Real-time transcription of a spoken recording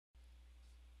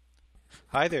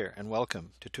Hi there and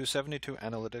welcome to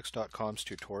 272analytics.com's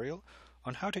tutorial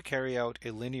on how to carry out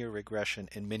a linear regression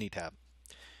in Minitab.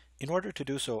 In order to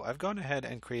do so, I've gone ahead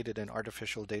and created an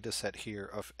artificial data set here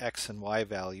of X and Y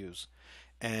values.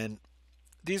 And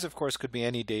these of course could be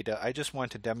any data. I just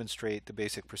want to demonstrate the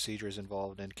basic procedures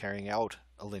involved in carrying out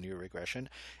a linear regression.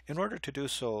 In order to do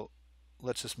so,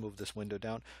 let's just move this window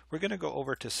down. We're going to go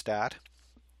over to Stat,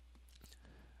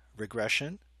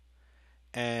 Regression,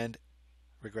 and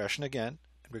regression again.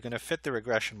 We're going to fit the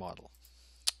regression model.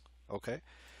 Okay,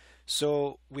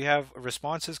 so we have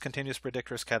responses, continuous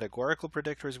predictors, categorical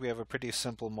predictors. We have a pretty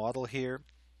simple model here.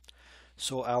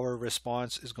 So our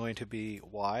response is going to be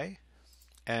Y,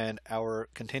 and our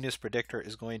continuous predictor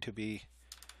is going to be,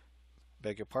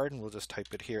 beg your pardon, we'll just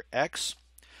type it here, X.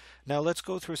 Now let's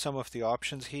go through some of the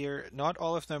options here. Not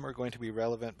all of them are going to be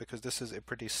relevant because this is a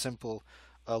pretty simple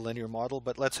linear model,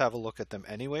 but let's have a look at them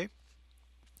anyway.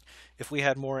 If we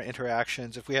had more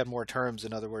interactions, if we had more terms,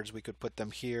 in other words, we could put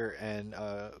them here and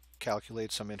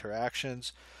calculate some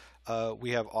interactions.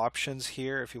 We have options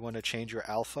here. If you want to change your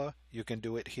alpha, you can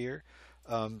do it here.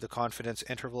 The confidence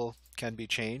interval can be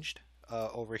changed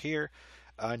over here,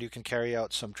 and you can carry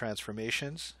out some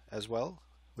transformations as well,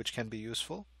 which can be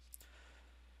useful.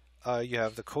 You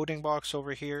have the coding box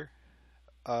over here.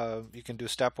 You can do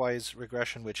stepwise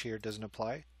regression, which here doesn't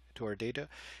apply to our data.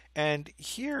 And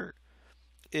here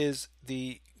is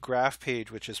the graph page,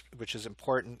 which is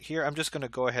important. Here I'm just going to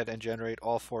go ahead and generate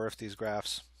all four of these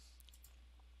graphs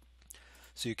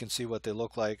so you can see what they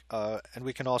look like, and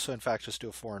we can also in fact just do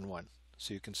a 4 and 1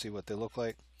 so you can see what they look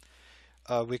like.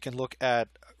 We can look at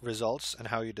results and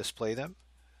how you display them,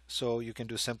 so you can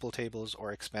do simple tables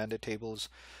or expanded tables.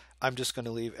 I'm just going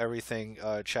to leave everything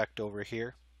checked over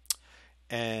here,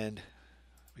 and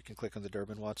we can click on the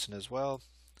Durbin-Watson as well,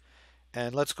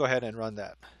 and let's go ahead and run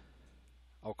that.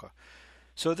 Okay,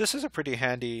 so this is a pretty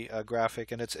handy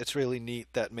graphic, and it's really neat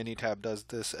that Minitab does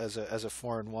this as a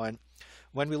 4 and 1.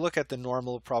 When we look at the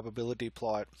normal probability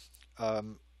plot,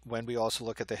 when we also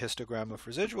look at the histogram of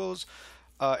residuals,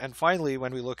 and finally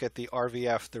when we look at the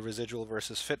RVF, the residual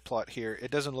versus fit plot here, it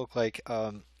doesn't look like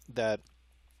that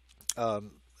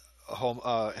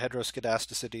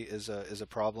heteroscedasticity is a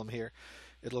problem here.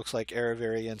 It looks like error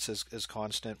variance is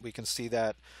constant. We can see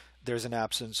that there's an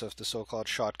absence of the so-called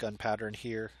shotgun pattern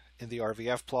here in the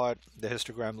RVF plot. The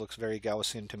histogram looks very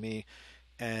Gaussian to me,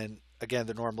 and again,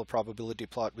 the normal probability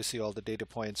plot, we see all the data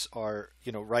points are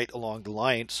right along the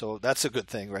line, so that's a good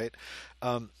thing, right?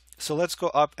 So let's go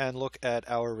up and look at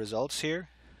our results here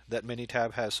that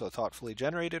Minitab has so thoughtfully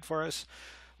generated for us.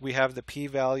 We have the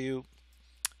p-value,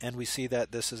 and we see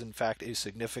that this is in fact a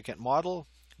significant model.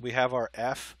 We have our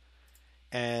f,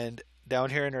 and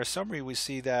down here in our summary we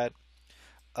see that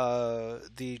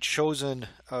the chosen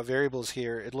variables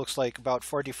here, it looks like about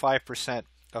 45%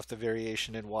 of the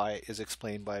variation in Y is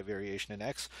explained by variation in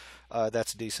X.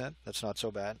 That's decent. That's not so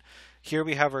bad. Here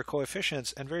we have our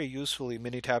coefficients, and very usefully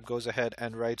Minitab goes ahead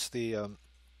and writes the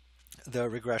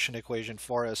regression equation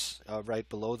for us right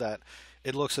below that.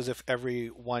 It looks as if every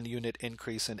 1 unit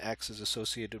increase in X is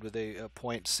associated with a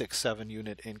 0.67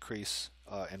 unit increase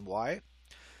in Y.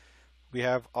 We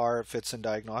have our fits and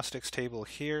diagnostics table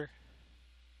here,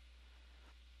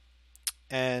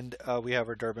 and we have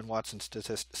our Durbin-Watson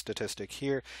statistic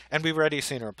here, and we've already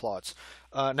seen our plots.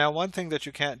 Now, one thing that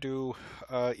you can't do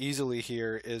easily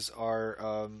here is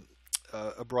our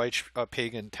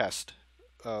Abroich-Pagan test,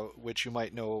 which you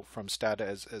might know from Stata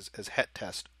as het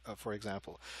test, for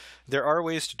example. There are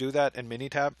ways to do that in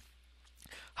Minitab.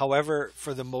 However,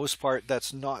 for the most part,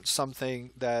 that's not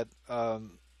something that a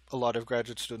lot of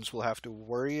graduate students will have to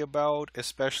worry about,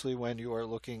 especially when you are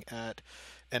looking at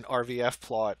an RVF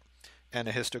plot and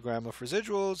a histogram of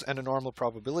residuals and a normal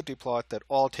probability plot that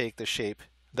all take the shape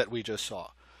that we just saw.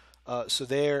 So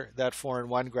there, that 4 and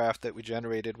 1 graph that we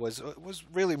generated was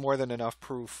really more than enough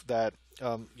proof that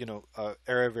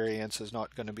error variance is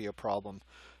not going to be a problem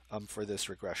for this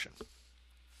regression.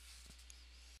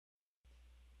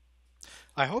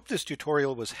 I hope this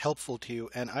tutorial was helpful to you,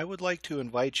 and I would like to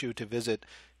invite you to visit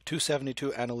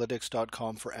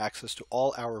 272analytics.com for access to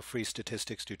all our free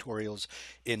statistics tutorials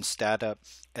in Stata,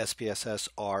 SPSS,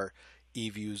 R,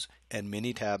 eViews, and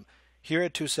Minitab. Here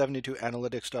at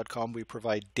 272analytics.com, we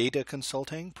provide data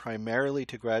consulting primarily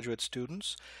to graduate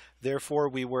students. Therefore,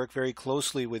 we work very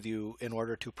closely with you in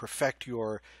order to perfect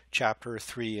your Chapter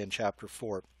 3 and Chapter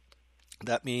 4.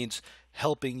 That means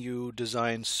helping you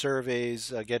design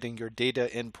surveys, getting your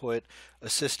data input,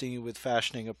 assisting you with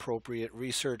fashioning appropriate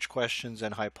research questions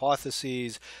and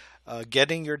hypotheses,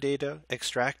 getting your data,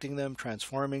 extracting them,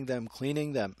 transforming them,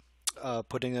 cleaning them,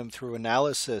 putting them through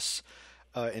analysis,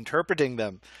 interpreting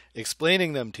them,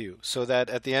 explaining them to you, so that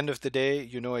at the end of the day,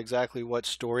 you know exactly what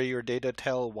story your data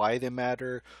tell, why they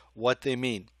matter, what they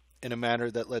mean, in a manner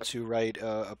that lets you write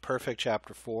a perfect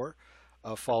chapter 4,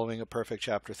 following a perfect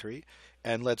chapter 3,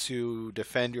 and lets you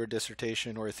defend your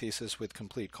dissertation or thesis with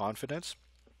complete confidence.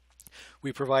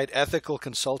 We provide ethical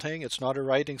consulting. It's not a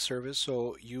writing service,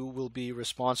 so you will be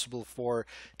responsible for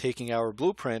taking our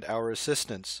blueprint, our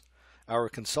assistance, our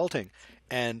consulting,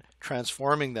 and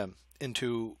transforming them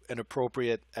into an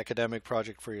appropriate academic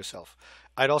project for yourself.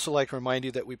 I'd also like to remind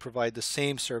you that we provide the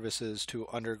same services to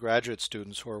undergraduate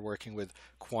students who are working with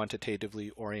quantitatively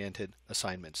oriented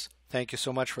assignments. Thank you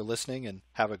so much for listening and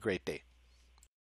have a great day.